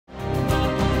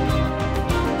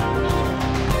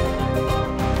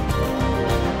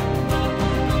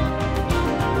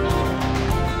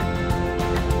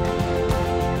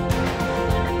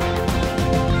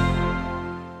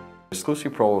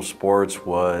Exclusive Pro Sports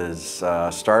was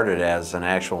started as an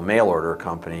actual mail order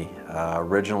company.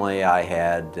 Originally I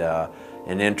had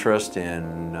an interest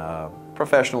in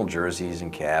professional jerseys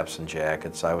and caps and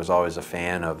jackets. I was always a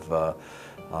fan of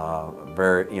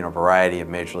variety of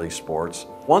Major League sports.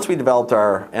 Once we developed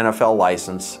our NFL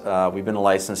license, we've been a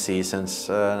licensee since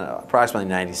approximately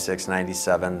 96,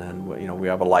 97, and we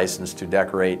have a license to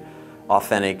decorate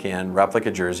authentic and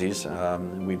replica jerseys.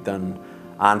 We've done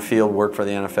on-field work for the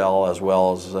NFL as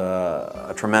well as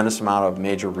a tremendous amount of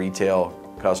major retail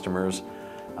customers.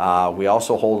 We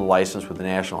also hold a license with the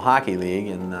National Hockey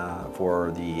League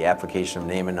for the application of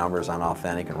name and numbers on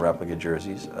authentic and replica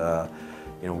jerseys.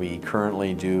 We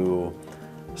currently do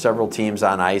several teams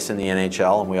on ice in the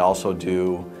NHL, and we also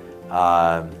do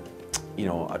a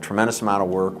tremendous amount of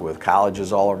work with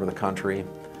colleges all over the country.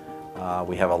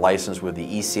 We have a license with the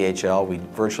ECHL. We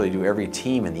virtually do every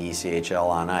team in the ECHL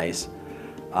on ice.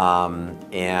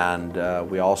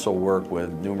 We also work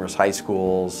with numerous high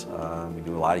schools. We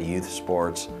do a lot of youth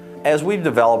sports. As we've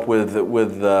developed with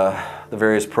the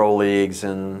various pro leagues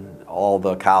and all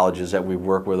the colleges that we've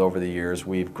worked with over the years,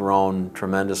 we've grown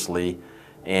tremendously,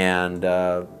 and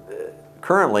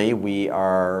currently we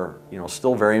are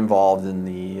still very involved in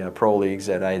the pro leagues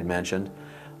that I had mentioned.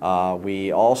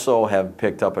 We also have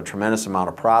picked up a tremendous amount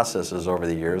of processes over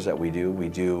the years that we do.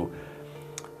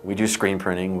 We do screen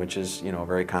printing, which is a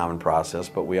very common process,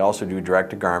 but we also do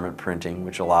direct-to-garment printing,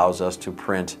 which allows us to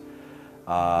print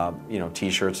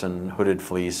t-shirts and hooded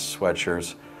fleece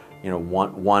sweatshirts,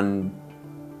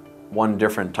 one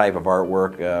different type of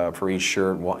artwork for each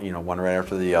shirt, one right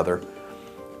after the other.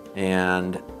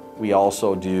 And we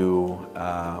also do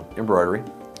embroidery,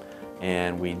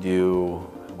 and we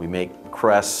make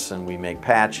crests, and we make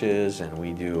patches, and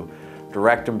we do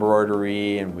direct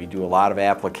embroidery, and we do a lot of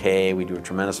applique. We do a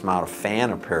tremendous amount of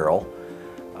fan apparel.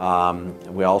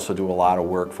 We also do a lot of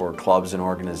work for clubs and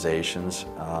organizations.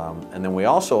 And then we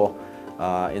also,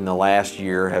 in the last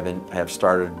year, have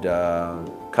started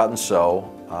cut and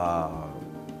sew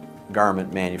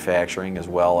garment manufacturing, as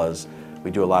well as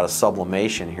we do a lot of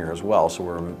sublimation here as well. So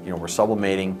we're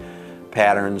sublimating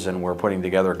patterns, and we're putting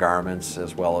together garments,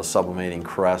 as well as sublimating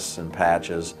crests and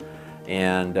patches.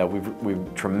 And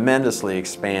we've tremendously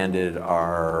expanded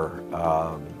our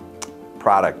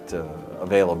product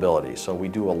availability. So we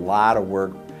do a lot of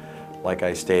work, like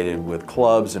I stated, with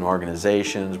clubs and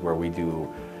organizations, where we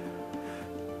do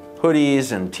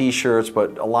hoodies and t-shirts,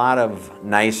 but a lot of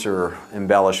nicer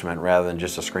embellishment rather than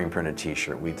just a screen printed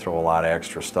t-shirt. We throw a lot of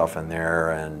extra stuff in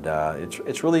there, and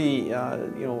it's really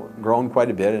grown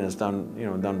quite a bit, and it's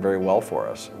done very well for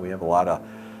us. We have a lot of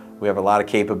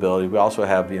capability. We also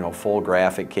have full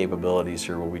graphic capabilities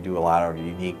here, where we do a lot of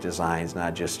unique designs,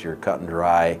 not just your cut and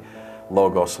dry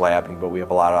logo slapping, but we have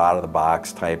a lot of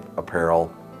out-of-the-box type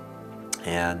apparel.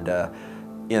 And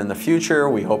in the future,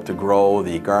 we hope to grow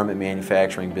the garment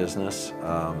manufacturing business.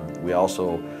 We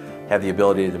also have the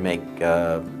ability to make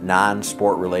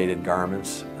non-sport related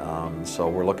garments. So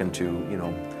we're looking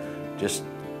to just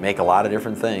make a lot of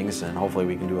different things, and hopefully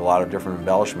we can do a lot of different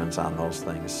embellishments on those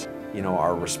things.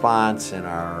 Our response and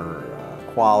our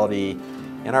quality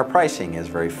and our pricing is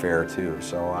very fair too.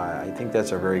 So I think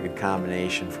that's a very good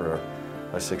combination for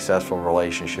a successful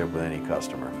relationship with any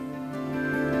customer.